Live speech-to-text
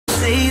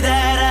say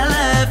that I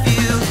love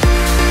you.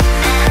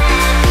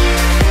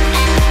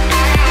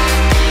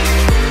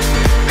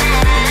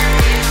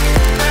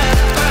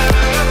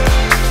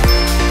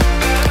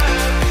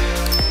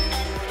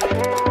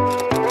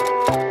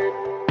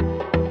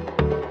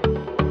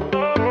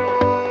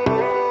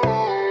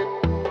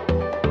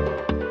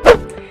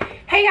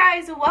 Hey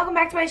guys, welcome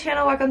back to my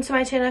channel. Welcome to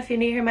my channel. If you're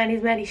new here, my name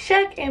is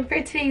maddiiieshook, and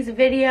for today's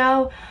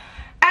video,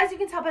 as you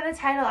can tell by the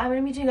title, I'm going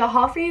to be doing a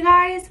haul for you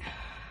guys.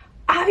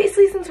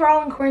 Obviously, since we're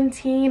all in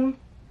quarantine,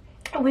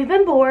 we've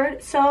been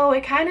bored, so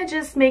it kind of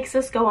just makes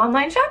us go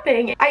online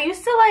shopping. I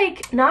used to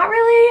like not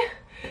really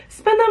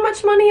spend that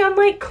much money on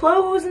like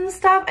clothes and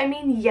stuff. I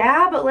mean,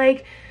 yeah, but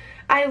like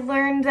I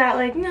learned that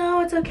like,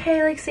 no, it's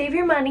okay, like save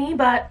your money,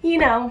 but you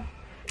know,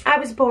 I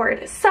was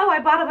bored, so I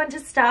bought a bunch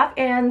of stuff,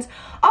 and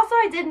also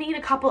I did need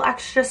a couple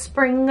extra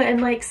spring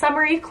and like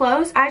summery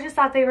clothes. I just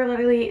thought they were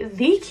literally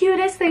the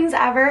cutest things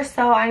ever,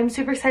 so I'm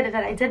super excited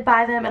that I did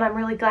buy them, and I'm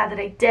really glad that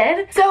I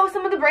did. So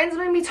some of the brands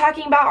I'm going to be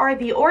talking about are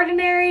The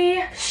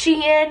Ordinary,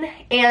 Shein,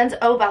 and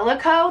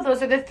OhBellaCo.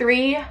 Those are the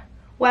three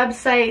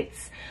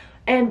websites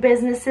and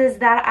businesses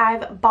that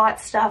I've bought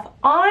stuff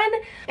on.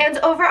 And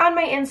over on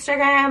my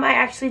Instagram, I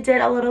actually did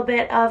a little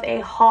bit of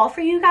a haul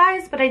for you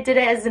guys, but I did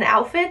it as an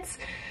outfits.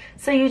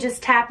 So you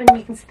just tap and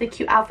you can see the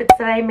cute outfits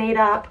that I made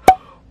up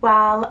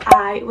while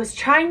I was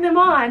trying them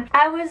on.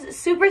 I was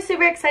super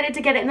excited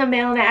to get it in the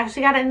mail, and I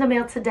actually got it in the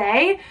mail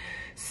today.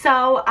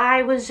 So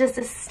I was just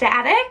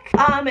ecstatic,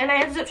 and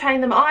I ended up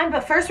trying them on.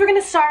 But first we're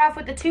going to start off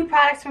with the two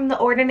products from The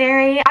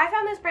Ordinary. I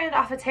found this brand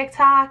off of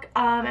TikTok,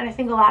 and I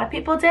think a lot of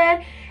people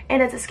did.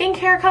 And it's a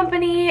skincare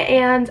company,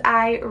 and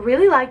I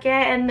really like it.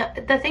 And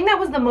the thing that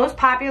was the most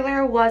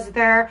popular was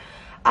their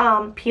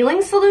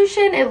peeling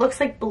solution. It looks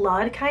like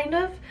blood, kind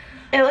of.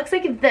 It looks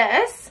like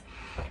this,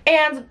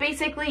 and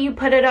basically you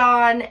put it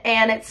on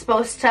and it's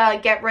supposed to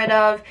get rid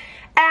of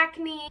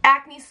acne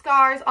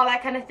scars, all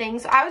that kind of thing.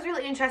 So I was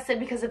really interested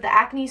because of the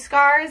acne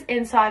scars,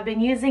 and so I've been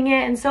using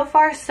it, and so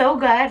far so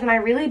good, and I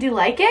really do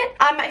like it.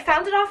 I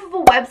found it off of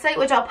a website,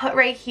 which I'll put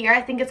right here.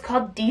 I think it's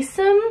called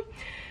BESTIES,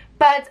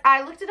 but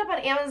I looked it up on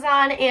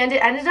Amazon, and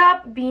it ended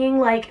up being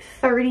like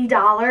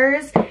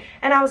 $30,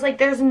 and I was like,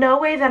 there's no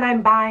way that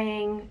I'm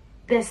buying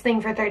this thing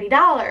for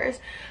 $30.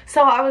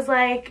 So I was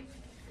like,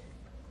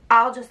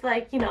 I'll just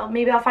like, you know,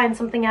 maybe I'll find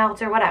something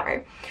else or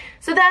whatever.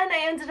 So then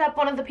I ended up,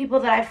 one of the people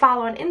that I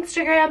follow on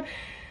Instagram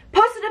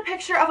posted a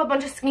picture of a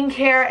bunch of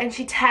skincare, and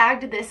she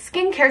tagged this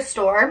skincare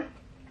store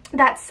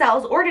that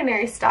sells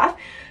Ordinary stuff.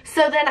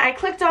 So then I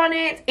clicked on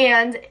it,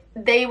 and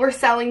they were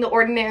selling the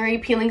Ordinary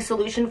peeling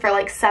solution for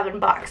like $7.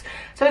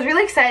 So I was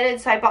really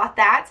excited, so I bought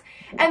that.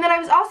 And then I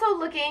was also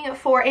looking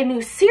for a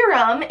new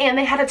serum, and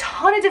they had a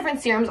ton of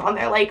different serums on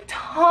there, like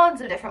tons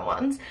of different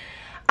ones.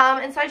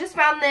 And so I just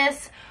found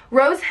this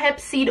Rose Hip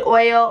Seed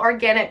Oil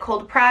Organic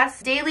Cold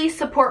Press Daily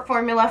Support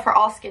Formula for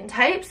all skin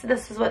types.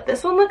 This is what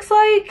this one looks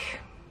like.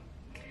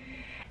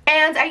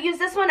 And I use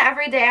this one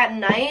every day at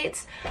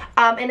night,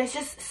 and it's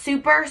just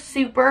super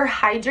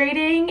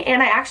hydrating.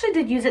 And I actually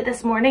did use it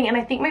this morning, and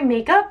I think my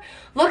makeup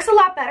looks a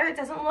lot better. It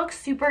doesn't look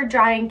super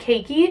dry and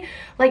cakey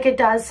like it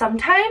does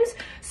sometimes,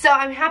 so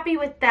I'm happy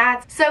with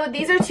that. So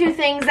these are two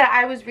things that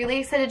I was really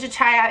excited to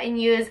try out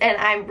and use, and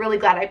I'm really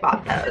glad I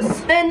bought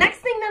those. The next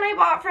thing that I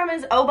bought from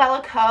is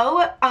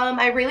OhBellaCo.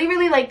 I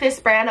really like this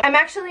brand. I'm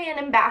actually an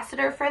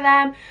ambassador for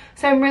them,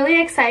 so I'm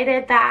really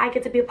excited that I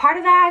get to be a part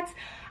of that.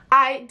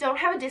 I don't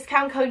have a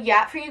discount code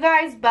yet for you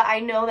guys, but I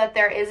know that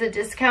there is a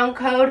discount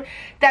code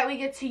that we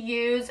get to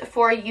use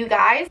for you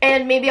guys,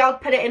 and maybe I'll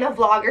put it in a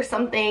vlog or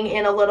something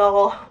in a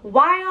little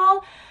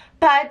while.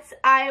 But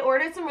I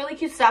ordered some really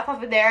cute stuff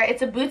off of there.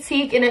 It's a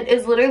boutique, and it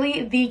is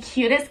literally the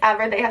cutest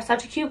ever. They have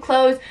such cute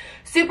clothes,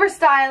 super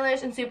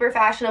stylish and super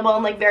fashionable,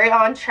 and like very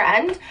on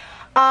trend.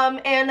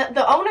 And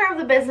the owner of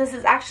the business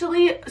is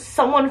actually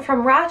someone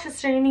from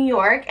Rochester, New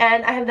York,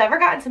 and I have never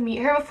gotten to meet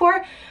her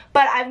before,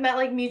 but I've met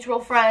like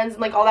mutual friends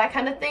and like all that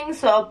kind of thing,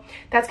 so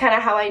that's kind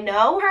of how I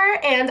know her.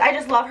 And I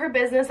just love her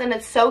business, and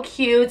it's so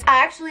cute.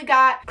 I actually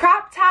got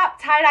crop top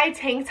tie-dye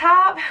tank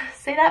top,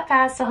 say that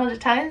fast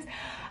 100 times,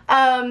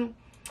 and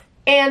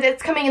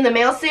it's coming in the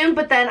mail soon.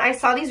 But then I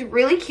saw these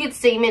really cute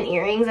statement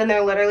earrings, and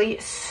they're literally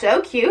so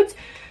cute,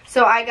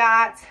 so I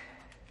got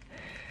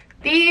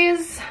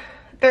these.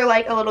 They're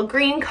like a little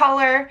green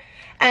color,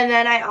 and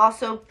then I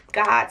also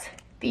got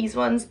these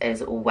ones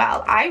as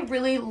well. I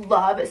really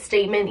love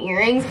statement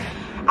earrings.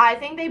 I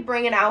think they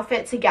bring an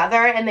outfit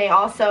together, and they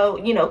also,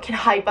 you know, can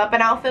hype up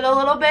an outfit a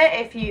little bit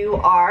if you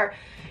are,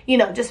 you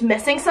know, just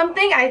missing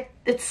something.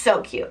 It's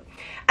so cute.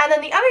 And then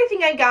the other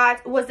thing I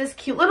got was this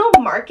cute little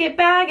market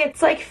bag.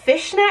 It's like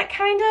fishnet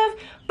kind of,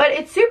 but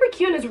it's super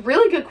cute, and it's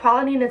really good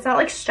quality, and it's not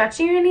like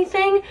stretchy or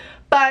anything.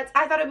 But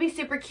I thought it'd be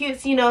super cute,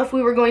 so, you know, if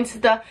we were going to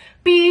the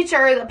beach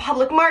or the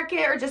public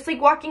market or just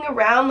like walking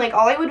around, like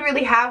all I would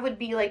really have would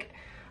be like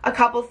a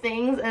couple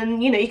things,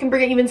 and you know, you can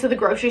bring it even to the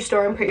grocery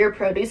store and put your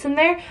produce in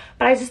there.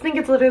 But I just think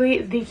it's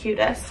literally the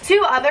cutest.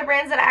 Two other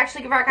brands that I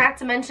actually forgot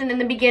to mention in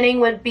the beginning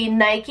would be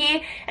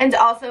Nike and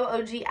also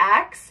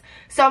OGX.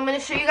 So I'm going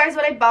to show you guys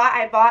what I bought.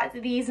 I bought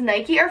these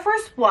Nike Air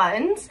Force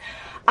Ones.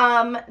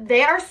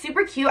 They are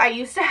super cute. I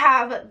used to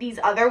have these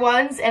other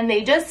ones and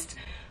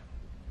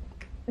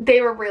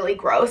they were really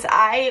gross.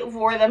 I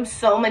wore them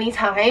so many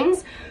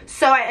times.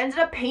 So I ended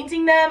up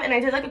painting them and I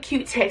did like a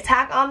cute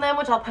TikTok on them,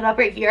 which I'll put up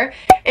right here.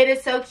 It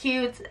is so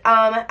cute,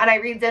 and I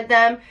redid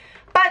them.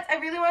 But I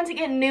really wanted to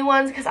get new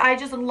ones because I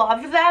just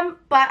love them.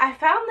 But I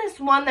found this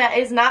one that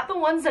is not the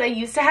ones that I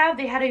used to have.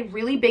 They had a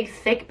really big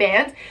thick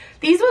band.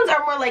 These ones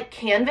are more like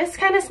canvas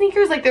kind of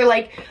sneakers. Like they're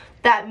like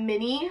that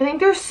mini. I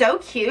think they're so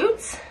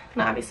cute.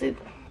 And obviously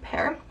the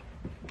pair.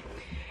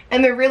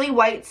 And they're really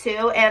white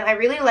too, and I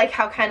really like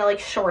how kind of like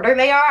shorter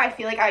they are. I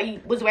feel like I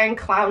was wearing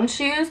clown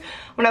shoes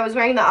when I was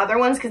wearing the other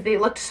ones because they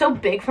looked so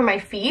big for my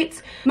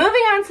feet.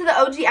 Moving on to the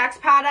OGX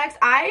products,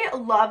 I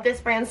love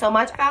this brand so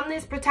much. I found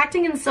this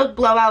Protecting and Silk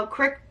Blowout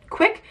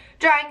Quick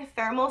Drying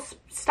Thermal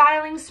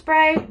Styling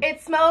Spray.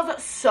 It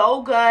smells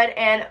so good,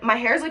 and my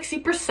hair is like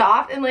super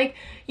soft, and like,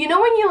 you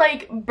know when you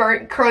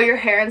like curl your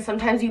hair and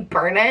sometimes you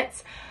burn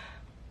it?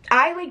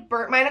 I like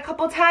burnt mine a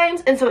couple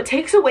times, and so it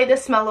takes away the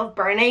smell of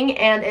burning,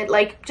 and it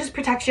like just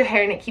protects your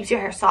hair and it keeps your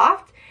hair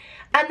soft.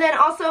 And then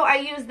also I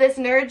use this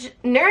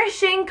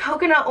Nourishing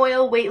Coconut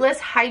Oil Weightless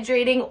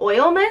Hydrating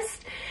Oil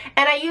Mist,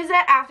 and I use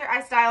it after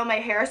I style my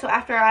hair. So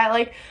after I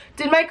like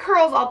did my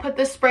curls, I'll put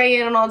this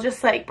spray in and I'll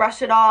just like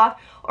brush it off,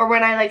 or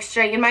when I like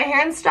straighten my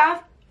hair and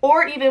stuff,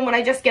 or even when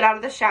I just get out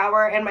of the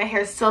shower and my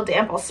hair is still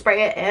damp, I'll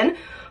spray it in.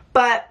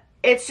 But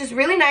it's just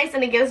really nice,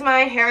 and it gives my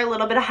hair a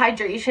little bit of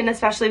hydration,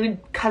 especially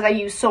because I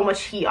use so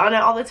much heat on it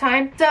all the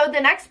time. So the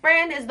next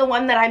brand is the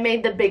one that I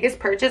made the biggest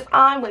purchase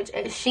on, which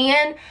is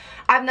Shein.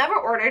 I've never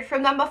ordered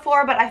from them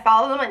before, but I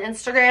follow them on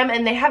Instagram,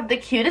 and they have the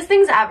cutest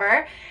things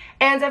ever.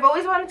 And I've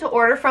always wanted to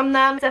order from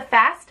them. It's a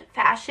fast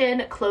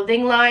fashion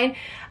clothing line,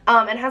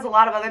 and has a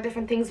lot of other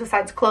different things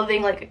besides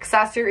clothing, like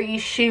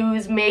accessories,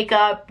 shoes,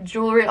 makeup,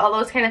 jewelry, all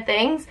those kind of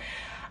things.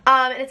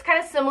 And it's kind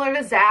of similar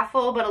to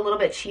Zaful, but a little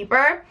bit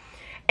cheaper.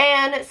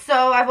 And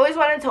so I've always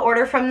wanted to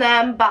order from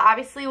them, but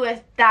obviously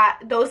with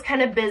those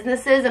kind of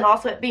businesses and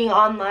also it being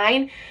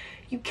online,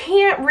 you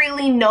can't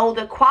really know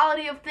the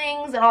quality of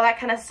things and all that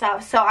kind of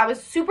stuff. So I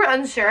was super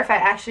unsure if I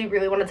actually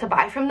really wanted to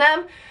buy from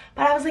them,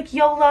 but I was like,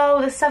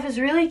 YOLO, this stuff is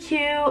really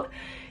cute.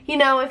 You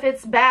know, if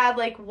it's bad,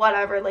 like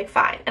whatever, like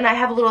fine. And I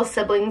have little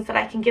siblings that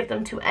I can give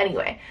them to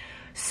anyway.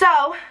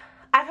 So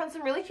I found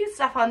some really cute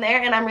stuff on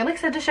there, and I'm really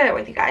excited to share it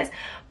with you guys.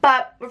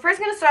 But we're first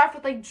going to start off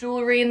with like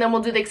jewelry, and then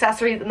we'll do the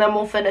accessories, and then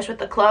we'll finish with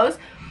the clothes.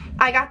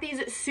 I got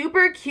these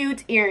super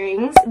cute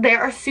earrings. They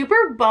are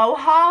super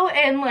boho,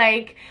 and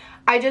like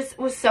I just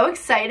was so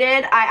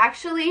excited. I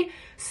actually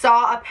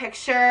saw a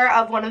picture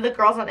of one of the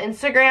girls on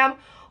Instagram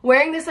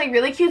wearing this like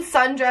really cute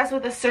sundress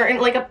with a certain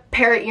like a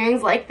pair of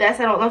earrings like this.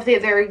 I don't know if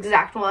they're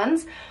exact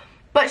ones,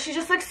 but she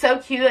just looks so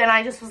cute, and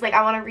I just was like,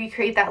 I want to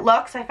recreate that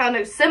look. So I found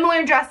a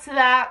similar dress to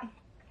that,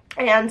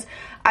 and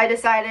I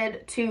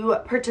decided to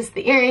purchase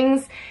the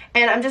earrings,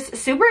 and I'm just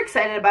super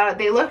excited about it.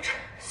 They looked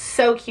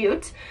so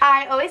cute.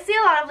 I always see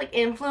a lot of like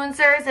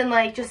influencers and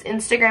like just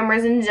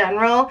Instagrammers in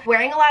general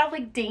wearing a lot of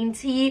like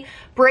dainty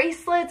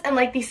bracelets and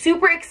like these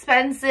super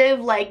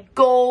expensive like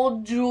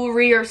gold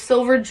jewelry or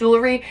silver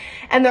jewelry,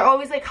 and they're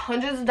always like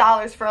hundreds of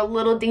dollars for a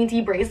little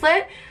dainty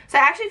bracelet. So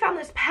I actually found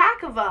this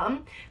pack of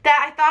them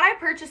that I thought I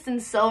purchased in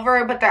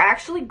silver, but they're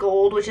actually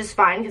gold, which is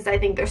fine because I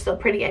think they're still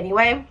pretty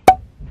anyway.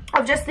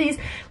 Of just these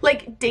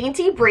like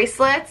dainty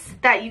bracelets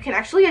that you can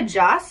actually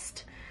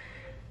adjust,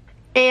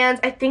 and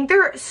I think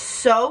they're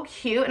so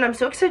cute, and I'm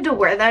so excited to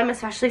wear them,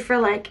 especially for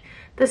like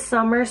the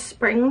summer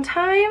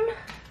springtime.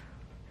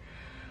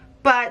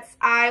 But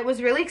I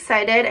was really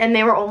excited, and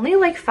they were only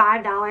like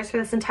 $5 for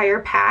this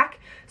entire pack,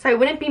 so I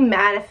wouldn't be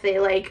mad if they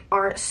like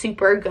aren't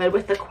super good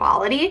with the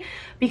quality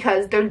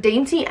because they're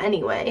dainty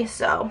anyway.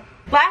 So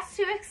last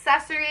two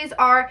accessories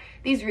are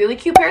these really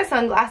cute pair of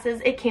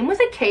sunglasses. It came with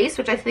a case,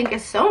 which I think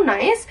is so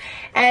nice,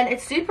 and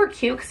it's super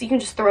cute because you can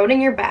just throw it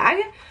in your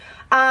bag.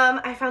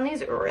 I found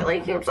these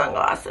really cute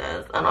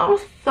sunglasses, and I'm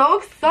so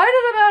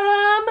excited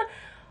about them.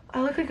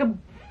 I look like a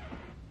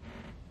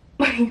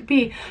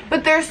bee,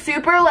 but they're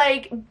super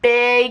like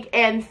big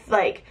and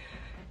like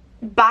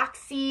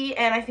boxy,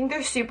 and I think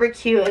they're super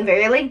cute and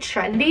very like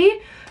trendy,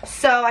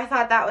 so I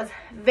thought that was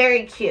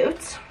very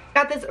cute.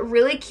 Got this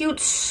really cute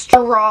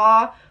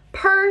straw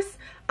purse.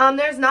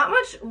 There's not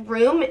much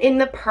room in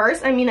the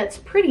purse. I mean, it's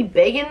pretty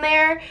big in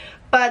there,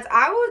 but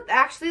I was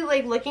actually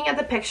like looking at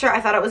the picture,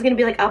 I thought it was gonna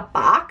be like a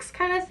box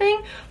kind of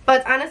thing,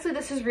 but honestly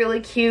this is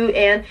really cute,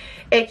 and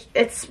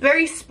it's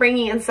very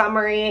springy and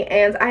summery,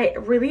 and I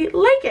really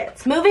like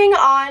it. Moving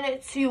on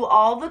to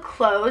all the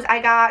clothes, I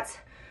got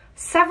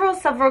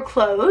several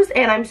clothes,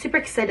 and I'm super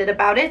excited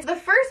about it. The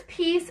first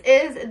piece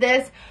is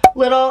this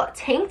little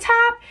tank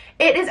top.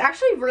 It is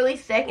actually really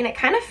thick, and it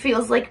kind of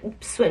feels like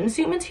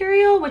swimsuit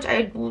material, which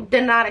I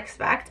did not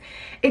expect.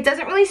 It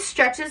doesn't really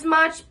stretch as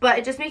much, but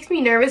it just makes me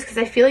nervous because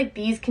I feel like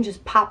these can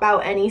just pop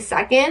out any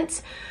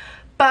second.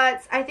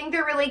 But I think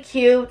they're really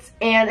cute,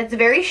 and it's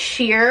very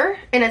sheer,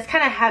 and it's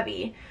kind of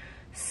heavy.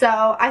 So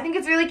I think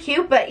it's really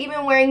cute, but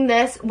even wearing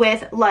this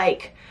with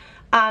like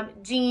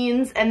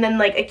jeans and then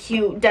like a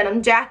cute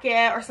denim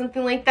jacket or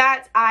something like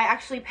that, I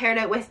actually paired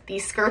it with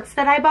these skirts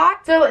that I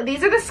bought. So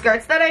these are the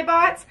skirts that I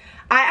bought.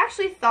 I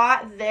actually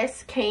thought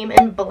this came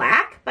in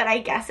black, but I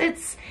guess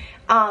it's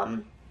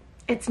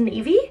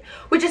navy,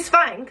 which is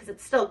fine because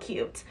it's still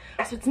cute.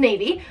 So it's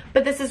navy,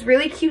 but this is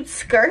really cute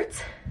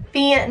skirt.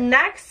 The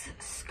next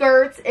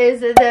skirt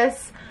is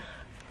this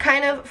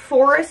kind of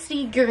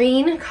foresty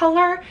green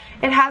color.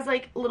 It has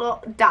like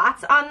little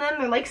dots on them.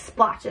 They're like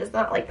splotches,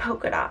 not like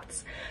polka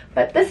dots.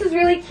 But this is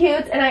really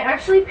cute, and I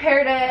actually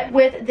paired it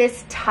with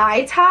this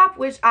tie top,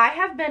 which I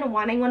have been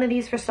wanting one of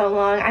these for so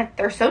long.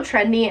 They're so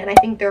trendy, and I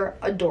think they're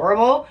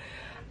adorable.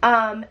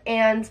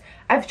 And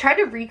I've tried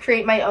to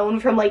recreate my own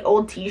from like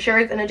old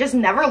t-shirts, and it just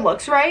never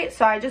looks right,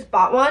 so I just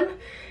bought one.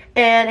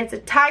 And it's a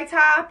tie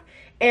top,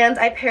 and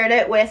I paired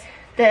it with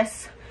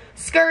this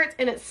skirt,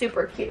 and it's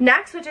super cute.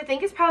 Next, which I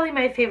think is probably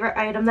my favorite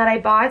item that I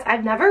bought,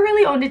 I've never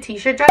really owned a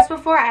t-shirt dress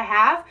before. I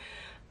have,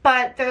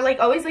 but they're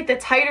like always like the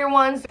tighter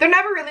ones. They're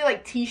never really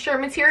like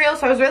t-shirt material,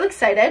 so I was really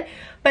excited.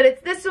 But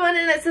it's this one,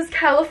 and it says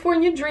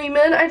California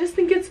Dreamin'. I just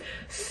think it's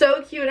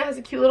so cute. It has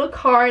a cute little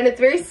car, and it's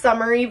very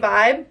summery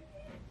vibe,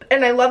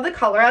 and I love the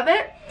color of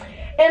it.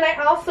 And I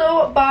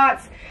also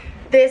bought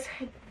this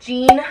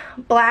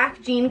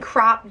black jean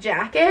crop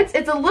jacket.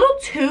 It's a little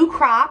too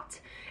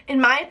cropped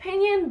in my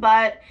opinion,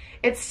 but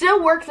it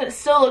still works and it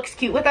still looks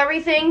cute with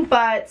everything.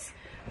 But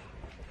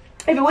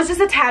if it was just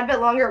a tad bit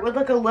longer, it would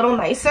look a little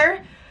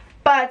nicer.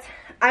 But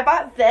I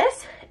bought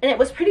this, and it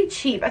was pretty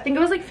cheap. I think it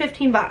was like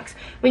 15 bucks.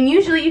 When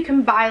usually you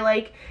can buy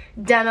like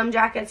denim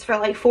jackets for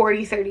like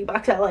 40, 30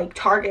 bucks at like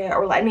Target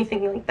or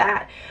anything like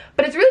that.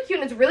 But it's really cute,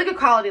 and it's really good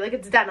quality, like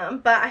it's denim.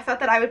 But I thought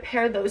that I would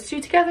pair those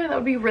two together. That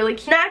would be really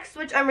cute. Next,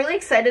 which I'm really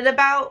excited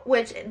about,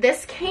 which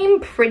this came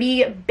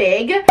pretty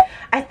big.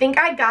 I think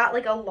I got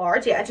like a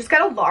large. Yeah, I just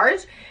got a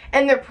large,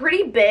 and they're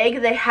pretty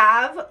big. They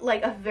have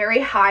like a very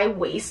high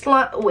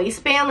waistband.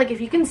 Like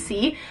if you can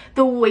see,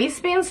 the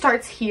waistband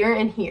starts here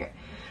and here.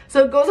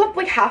 So it goes up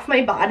like half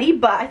my body,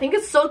 but I think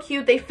it's so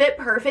cute. They fit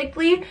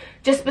perfectly,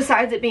 just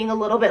besides it being a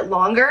little bit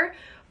longer.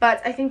 But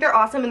I think they're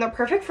awesome, and they're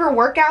perfect for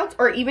workouts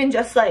or even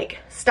just like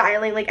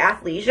styling, like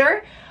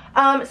athleisure.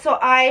 So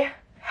I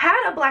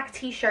had a black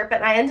t-shirt,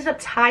 but I ended up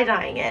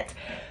tie-dyeing it.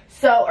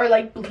 So, or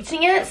like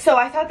bleaching it. So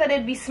I thought that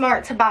it'd be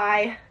smart to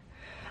buy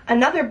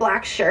another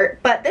black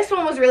shirt. But this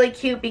one was really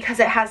cute because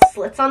it has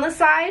slits on the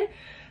side.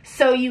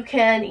 So you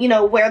can, you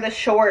know, wear the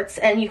shorts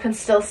and you can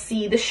still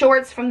see the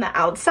shorts from the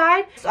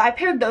outside. So I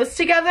paired those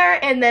together,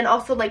 and then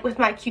also like with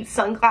my cute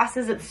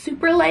sunglasses, it's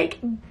super like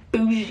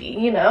bougie,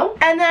 you know?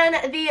 And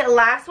then the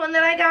last one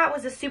that I got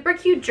was a super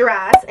cute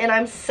dress, and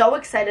I'm so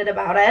excited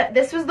about it.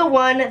 This was the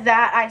one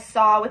that I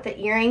saw with the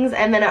earrings,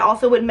 and then it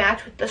also would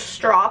match with the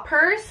straw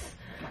purse.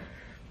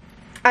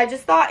 I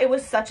just thought it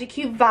was such a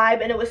cute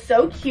vibe, and it was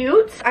so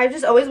cute. I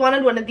just always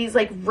wanted one of these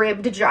like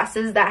ribbed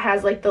dresses that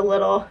has like the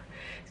little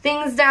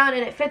things down,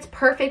 and it fits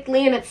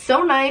perfectly, and it's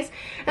so nice,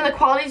 and the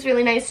quality is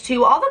really nice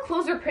too. All the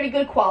clothes are pretty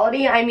good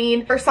quality. I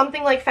mean, for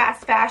something like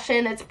fast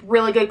fashion, it's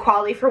really good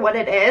quality for what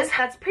it is.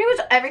 That's pretty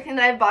much everything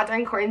that I've bought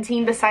during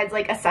quarantine besides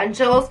like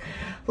essentials,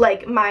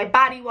 like my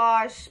body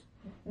wash,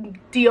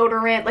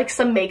 deodorant, like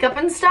some makeup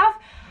and stuff,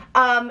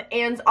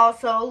 and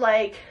also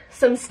like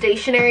some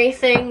stationery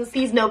things,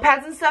 these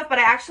notepads and stuff. But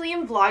I actually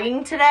am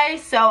vlogging today,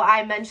 so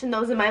I mentioned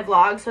those in my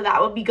vlog, so that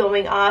will be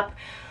going up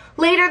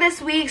later this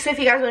week. So if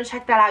you guys want to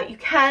check that out, you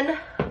can.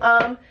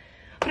 But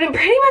pretty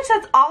much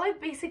that's all I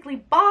basically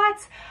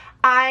bought.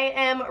 I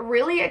am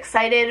really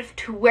excited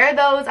to wear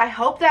those. I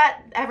hope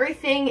that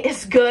everything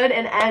is good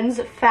and ends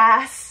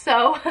fast,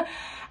 so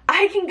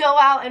I can go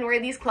out and wear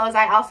these clothes.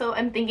 I also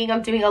am thinking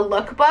of doing a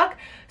lookbook,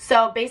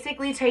 so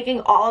basically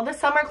taking all of the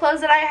summer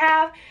clothes that I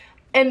have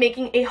and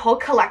making a whole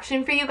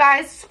collection for you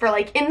guys for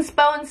like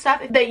inspo and stuff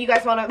that you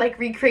guys want to like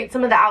recreate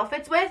some of the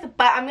outfits with.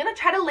 But I'm gonna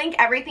try to link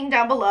everything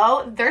down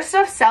below. Their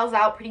stuff sells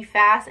out pretty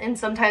fast and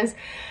sometimes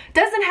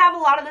doesn't have a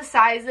lot of the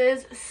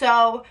sizes,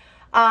 so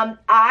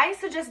I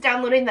suggest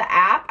downloading the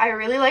app. I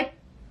really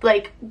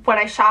like when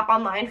I shop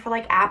online for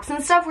like apps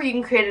and stuff where you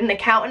can create an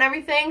account and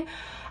everything,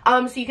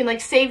 so you can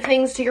like save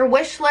things to your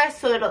wish list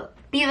so it'll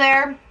be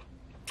there.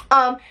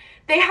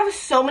 They have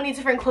so many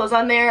different clothes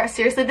on there.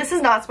 Seriously, this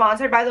is not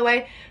sponsored, by the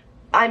way.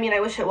 I mean, I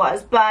wish it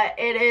was, but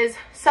it is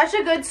such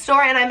a good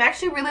store, and I'm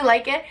actually really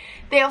like it.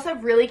 They also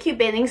have really cute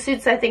bathing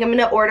suits. I think I'm going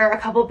to order a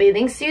couple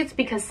bathing suits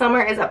because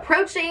summer is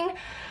approaching.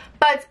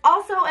 But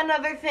also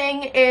another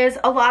thing is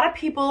a lot of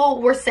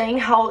people were saying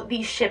how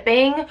the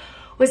shipping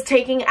was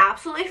taking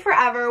absolutely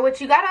forever, which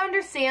you got to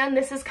understand,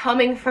 this is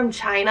coming from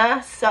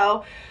China,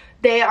 so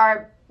they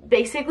are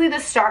basically the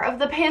start of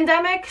the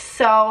pandemic,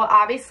 so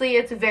obviously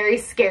it's very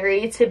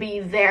scary to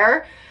be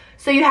there.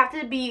 So you have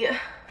to be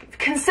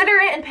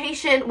considerate and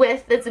patient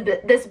with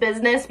this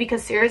business,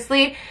 because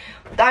seriously,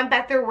 I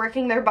bet they're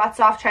working their butts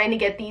off trying to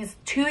get these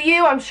to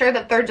you. I'm sure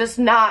that they're just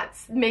not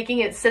making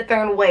it sit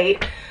there and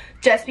wait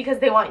just because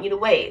they want you to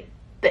wait.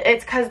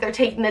 it's because they're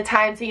taking the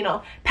time to, you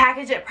know,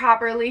 package it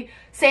properly,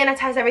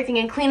 sanitize everything,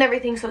 and clean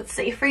everything so it's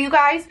safe for you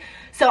guys.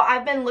 So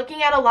I've been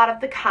looking at a lot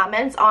of the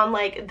comments on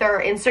like their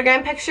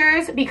Instagram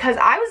pictures because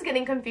I was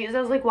getting confused.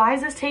 I was like, why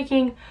is this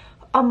taking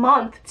a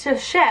month to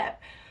ship?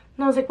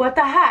 And I was like, what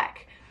the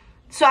heck?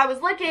 So I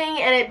was looking,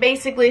 and it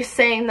basically is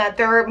saying that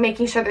they're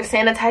making sure they're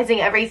sanitizing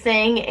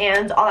everything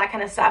and all that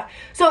kind of stuff.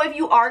 So if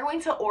you are going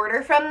to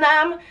order from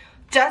them,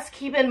 just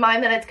keep in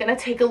mind that it's going to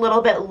take a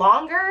little bit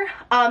longer.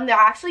 They're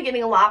actually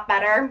getting a lot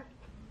better.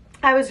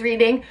 I was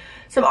reading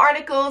some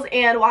articles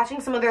and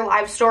watching some of their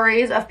live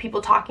stories of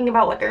people talking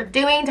about what they're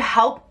doing to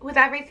help with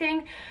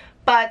everything.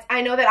 But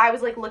I know that I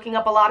was like looking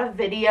up a lot of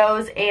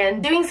videos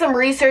and doing some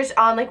research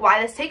on like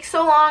why this takes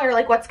so long or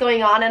like what's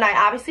going on, and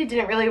I obviously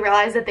didn't really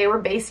realize that they were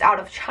based out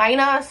of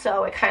China,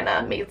 so it kind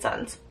of made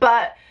sense.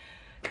 But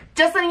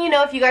just letting you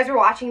know, if you guys were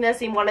watching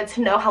this and wanted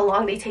to know how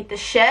long they take to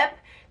ship,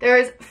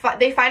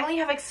 they finally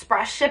have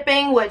express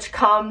shipping, which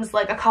comes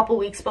like a couple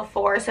weeks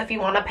before, so if you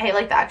want to pay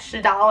like the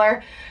extra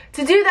 $1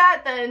 to do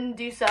that, then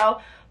do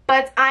so.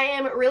 But I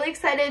am really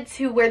excited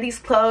to wear these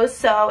clothes,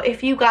 so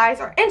if you guys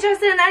are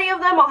interested in any of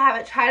them, I'll have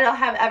it tried. I'll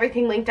have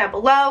everything linked down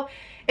below.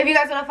 If you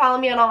guys want to follow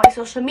me on all my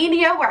social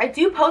media, where I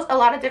do post a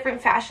lot of different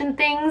fashion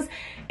things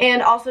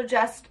and also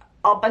just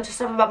a bunch of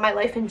stuff about my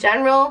life in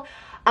general.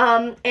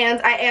 And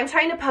I am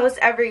trying to post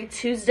every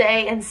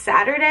Tuesday and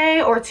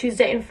Saturday, or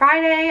Tuesday and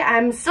Friday.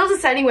 I'm still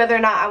deciding whether or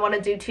not I want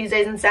to do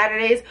Tuesdays and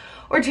Saturdays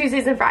or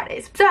Tuesdays and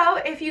Fridays. So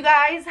if you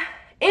guys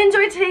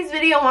enjoyed today's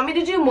video and want me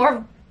to do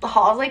more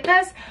hauls like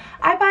this,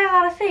 I buy a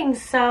lot of things,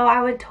 so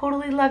I would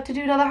totally love to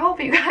do another haul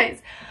for you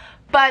guys.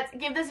 But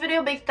give this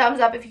video a big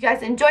thumbs up if you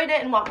guys enjoyed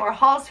it and want more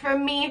hauls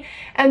from me.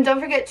 And don't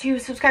forget to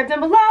subscribe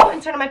down below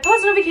and turn on my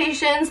post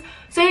notifications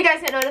so you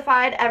guys get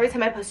notified every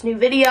time I post a new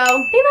video.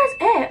 I think that's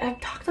it.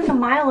 I've talked like a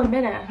mile a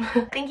minute.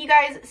 Thank you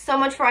guys so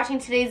much for watching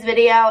today's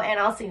video, and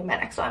I'll see you in my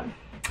next one.